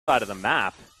side of the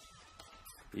map,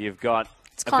 you've got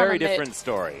a very different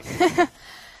story.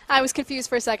 I was confused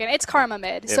for a second. It's Karma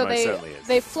mid. So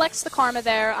they flex the Karma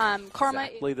there. Karma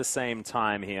exactly the same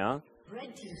time here.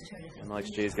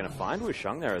 LXG is going to find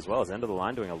Wushang there as well as end of the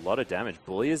line doing a lot of damage.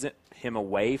 Bullies him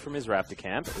away from his Raptor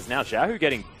camp. Is now Xiaohu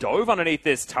getting dove underneath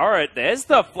this turret. There's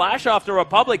the flash after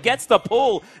Republic gets the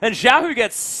pull, and Xiaohu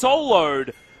gets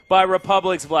soloed by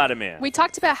Republic's Vladimir. We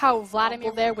talked about how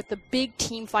Vladimir there with the big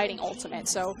team fighting ultimate,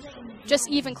 so just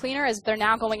even cleaner as they're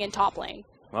now going in top lane.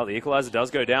 Well, the equalizer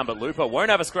does go down, but Lupa won't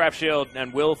have a scrap shield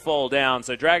and will fall down.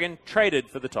 So Dragon traded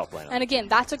for the top laner. And again,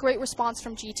 that's a great response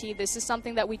from GT. This is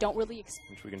something that we don't really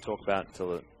which we can talk about until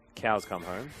the cows come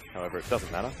home. However, it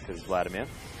doesn't matter because Vladimir.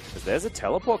 Because there's a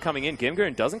teleport coming in.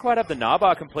 Gimgoon doesn't quite have the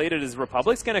Narbar completed as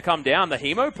Republic's going to come down. The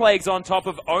Hemo Plague's on top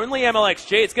of only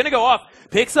MLXG. It's going to go off.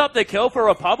 Picks up the kill for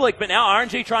Republic, but now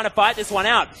RNG trying to fight this one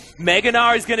out.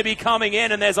 Meganar is going to be coming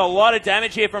in, and there's a lot of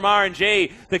damage here from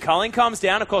RNG. The culling comes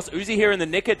down. Of course, Uzi here in the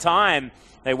nick of time.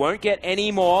 They won't get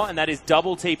any more, and that is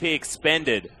double TP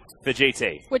expended for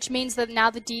GT. Which means that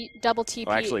now the double TP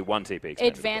actually one TP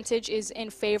advantage is in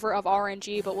favor of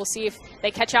RNG, but we'll see if they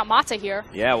catch out Mata here.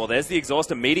 Yeah, well, there's the exhaust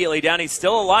immediately down. He's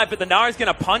still alive, but the Nara's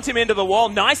going to punt him into the wall.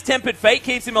 Nice Tempered Fate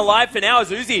keeps him alive for now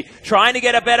as Uzi trying to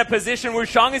get a better position.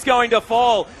 Wushang is going to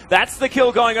fall. That's the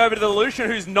kill going over to the Lucian,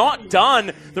 who's not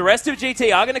done. The rest of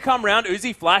GT are going to come round.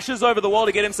 Uzi flashes over the wall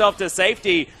to get himself to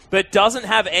safety, but doesn't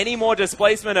have any more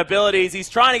displacement abilities. He's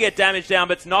trying to get damage down,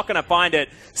 but it's not going to find it.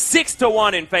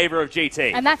 6-1 in favor of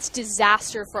GT. And that's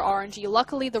disaster for RNG.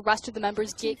 Luckily, the rest of the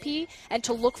members TP, and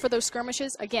to look for those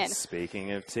skirmishes again.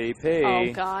 Speaking of TP.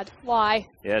 Oh, God. Why?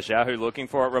 Yeah, Xiaohu looking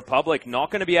for it. Republic not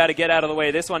going to be able to get out of the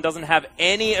way. This one doesn't have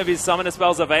any of his summoner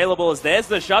spells available as there's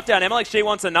the shutdown. MLXG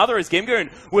wants another as Gimgoon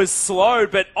was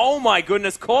slowed, but oh my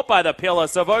goodness, caught by the pillar.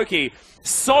 Savoki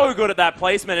so good at that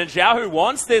placement, and Xiaohu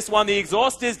wants this one. The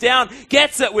exhaust is down,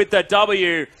 gets it with the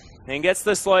W, and gets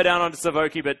the slowdown onto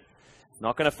Savoki, but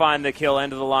not going to find the kill,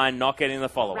 end of the line, not getting the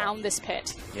follow-up. Around this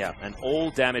pit. Yeah, and all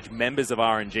damage members of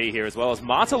RNG here as well as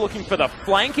Marta looking for the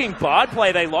flanking Bard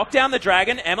play. They lock down the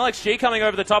Dragon. MLXG coming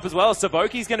over the top as well.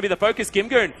 Savoki's going to be the focus.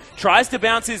 Gimgoon tries to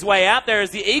bounce his way out there as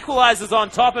the equalizer's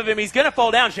on top of him. He's going to fall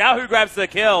down. Xiaohu grabs the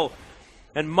kill.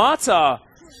 And Marta,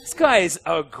 this guy is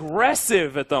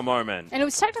aggressive at the moment. And it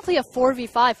was technically a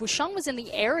 4v5. Wushang was in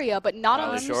the area, but not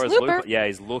on his looper. Yeah,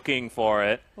 he's looking for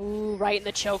it. Ooh, right in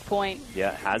the choke point.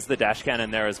 Yeah, has the dash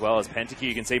cannon there as well as Pentakill.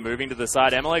 You can see moving to the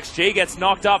side. MLXG gets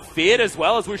knocked up, feared as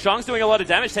well as Wushang's doing a lot of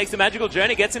damage. Takes the magical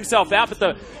journey, gets himself out, but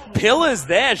the pillar's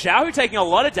there. Xiaohu taking a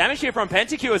lot of damage here from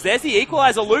Pentakill as there's the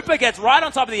equalizer. Lupa gets right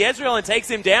on top of the Ezreal and takes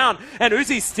him down. And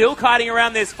Uzi's still kiting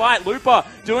around this fight. Lupa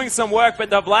doing some work, but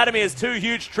the Vladimir's too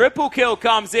huge. Triple kill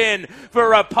comes in for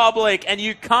Republic, and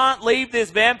you can't leave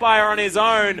this vampire on his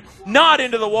own. Not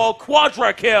into the wall.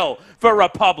 Quadra kill for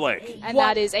Republic. And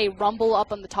that is a rumble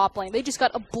up on the top lane. They just got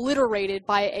obliterated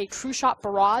by a true shot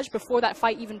barrage before that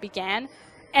fight even began,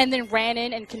 and then ran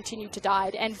in and continued to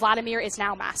die. And Vladimir is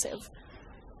now massive.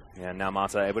 Yeah, now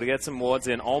Marta able to get some wards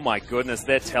in. Oh my goodness,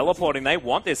 they're teleporting. They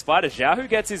want this fight. As Xiaohu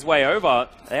gets his way over,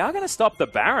 they are going to stop the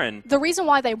Baron. The reason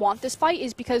why they want this fight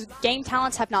is because game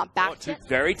talents have not backed two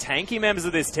very tanky members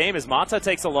of this team as Marta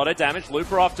takes a lot of damage.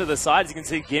 Looper off to the side. As you can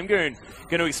see, Gimgoon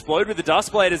going to explode with the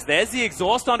Dustblade as there's the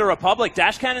exhaust onto Republic.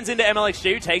 Dash cannons into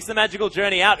MLXG, who takes the magical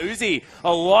journey out. Uzi,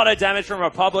 a lot of damage from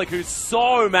Republic, who's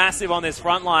so massive on this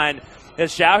front line.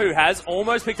 As Xiaohu has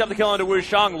almost picked up the kill onto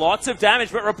Wushang. Lots of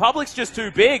damage, but Republic's just too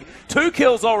big. 2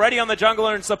 kills already on the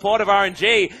jungler in support of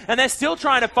RNG, and they're still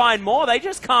trying to find more. They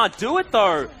just can't do it,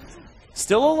 though.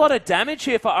 Still a lot of damage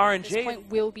here for RNG. This point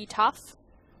will be tough.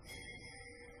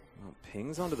 Well,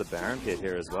 pings onto the Baron pit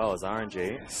here as well as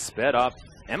RNG sped up.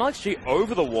 MLXG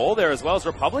over the wall there as well as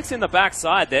Republic's in the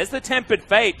backside. There's the Tempered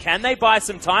Fate. Can they buy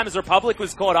some time as Republic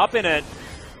was caught up in it?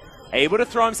 Able to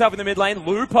throw himself in the mid lane.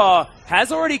 Lupa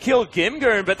has already killed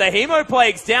Gimgoon, but the Hemo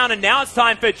Plague's down, and now it's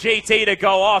time for GT to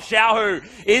go off. Xiaohu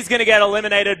is going to get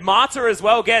eliminated. Marta as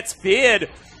well gets feared,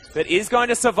 but is going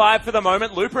to survive for the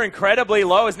moment. Lupa incredibly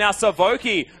low as now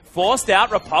Savoki forced out.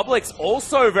 Republic's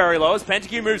also very low as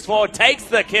Pentakill moves forward, takes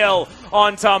the kill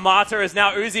onto Marta as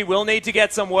now Uzi will need to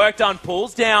get some work done.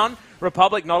 Pulls down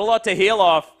Republic, not a lot to heal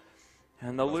off.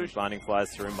 And the Lucian binding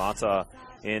flies through. Marta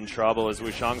in trouble as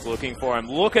Wushang's looking for him.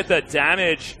 Look at the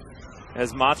damage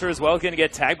as Marta as well is going to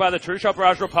get tagged by the True Shot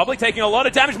Barrage. Republic taking a lot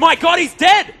of damage. My God, he's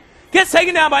dead! Gets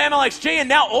taken down by MLXG, and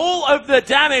now all of the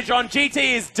damage on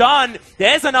GT is done.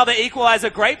 There's another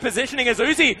equalizer. Great positioning as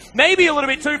Uzi, maybe a little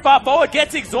bit too far forward,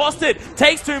 gets exhausted,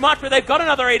 takes too much, but they've got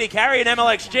another AD carry in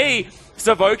MLXG.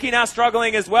 Savoki now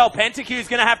struggling as well. Pentakill's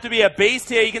going to have to be a beast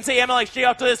here. You can see MLXG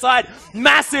off to the side.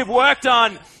 Massive work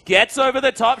done Gets over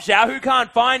the top. Xiaohu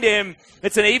can't find him.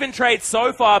 It's an even trade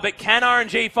so far, but can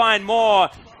RNG find more?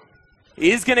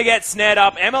 Is going to get snared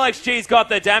up. MLXG's got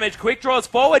the damage. Quick draws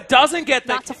forward. Doesn't get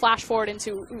the... Not to flash forward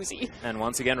into Uzi. And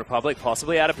once again, Republic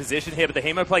possibly out of position here, but the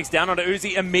Hemoplague's down onto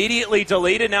Uzi. Immediately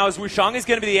deleted now as Wushang is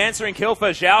going to be the answering kill for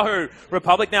Xiaohu.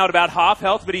 Republic now at about half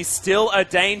health, but he's still a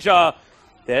danger.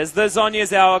 There's the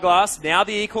Zhonya's Hourglass. Now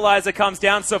the Equalizer comes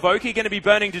down. Savoki going to be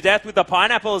burning to death with the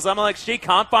Pineapple as MLXG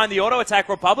can't find the auto attack.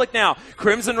 Republic now.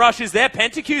 Crimson Rush is there.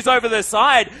 Pentacue's over the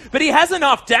side, but he has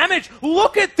enough damage.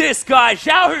 Look at this guy.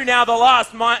 Xiaohu now the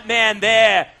last man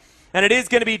there. And it is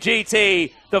going to be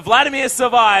GT. The Vladimir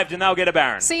survived, and they'll get a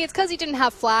Baron. See, it's because he didn't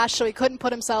have Flash, so he couldn't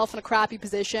put himself in a crappy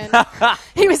position.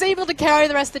 He was able to carry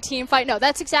the rest of the team fight. No,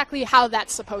 that's exactly how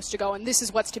that's supposed to go, and this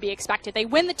is what's to be expected. They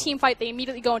win the team fight, they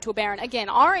immediately go into a Baron. Again,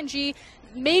 RNG,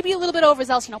 maybe a little bit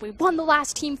overzealous. You know, we won the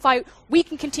last team fight. We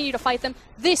can continue to fight them.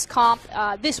 This comp,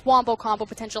 this Wombo combo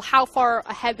potential, how far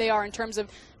ahead they are in terms of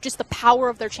just the power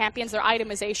of their champions, their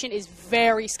itemization is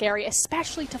very scary,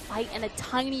 especially to fight in a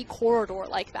tiny corridor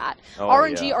like that. Oh,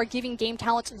 RNG are giving game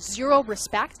talents zero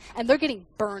respect, and they're getting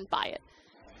burned by it.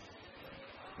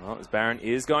 Well, this Baron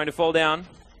is going to fall down.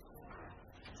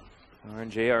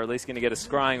 RNG are at least going to get a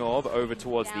Scrying Orb over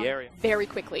towards the area. Very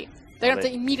quickly. They're going to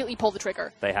have to immediately pull the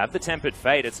trigger. They have the Tempered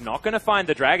Fate. It's not going to find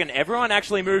the Dragon. Everyone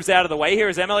actually moves out of the way here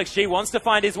as MLXG wants to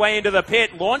find his way into the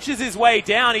pit, launches his way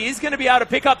down. He is going to be able to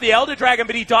pick up the Elder Dragon,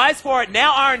 but he dies for it.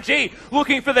 Now RNG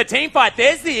looking for the team fight.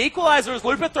 There's the Equalizer as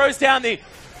Looper throws down the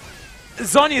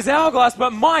Zhonya's Hourglass,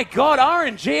 but my god,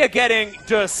 RNG are getting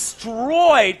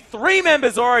destroyed. 3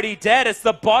 members already dead. It's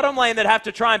the bottom lane that have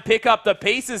to try and pick up the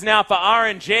pieces now for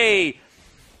RNG.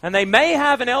 And they may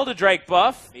have an Elder Drake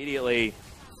buff. Immediately,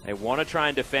 they want to try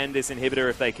and defend this inhibitor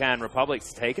if they can.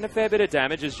 Republic's taken a fair bit of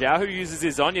damage as Xiaohu uses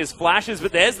his Zhonya's flashes,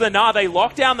 but there's the Gnar. They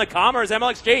lock down the Karma as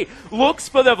MLXG looks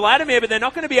for the Vladimir, but they're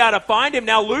not going to be able to find him.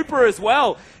 Now Looper as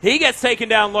well. He gets taken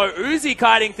down low. Uzi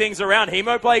kiting things around.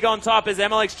 Hemoplague on top as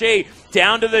MLXG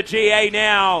down to the GA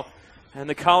now. And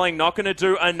the culling not going to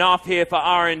do enough here for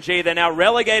RNG. They're now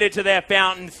relegated to their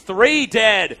fountain. 3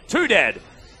 dead. 2 dead.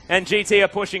 And GT are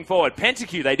pushing forward.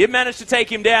 Pentacue, they did manage to take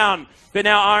him down, but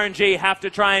now RNG have to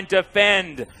try and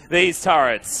defend these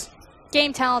turrets.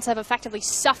 Game talents have effectively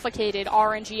suffocated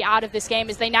RNG out of this game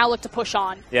as they now look to push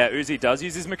on. Yeah, Uzi does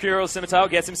use his Mercurial Scimitar,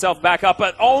 gets himself back up,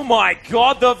 but oh my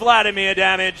god, the Vladimir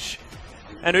damage.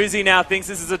 And Uzi now thinks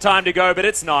this is a time to go, but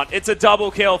it's not. It's a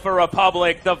double kill for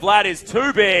Republic. The Vlad is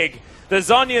too big. The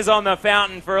Zhonya's on the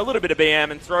fountain for a little bit of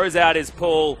BM and throws out his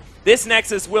pull. This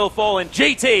Nexus will fall, and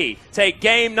GT take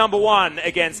game number 1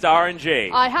 against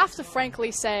RNG. I have to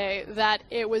frankly say that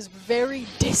it was very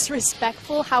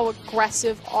disrespectful how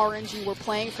aggressive RNG were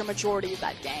playing for majority of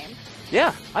that game.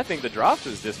 Yeah, I think the draft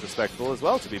was disrespectful as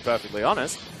well, to be perfectly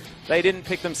honest. They didn't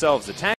pick themselves a tank.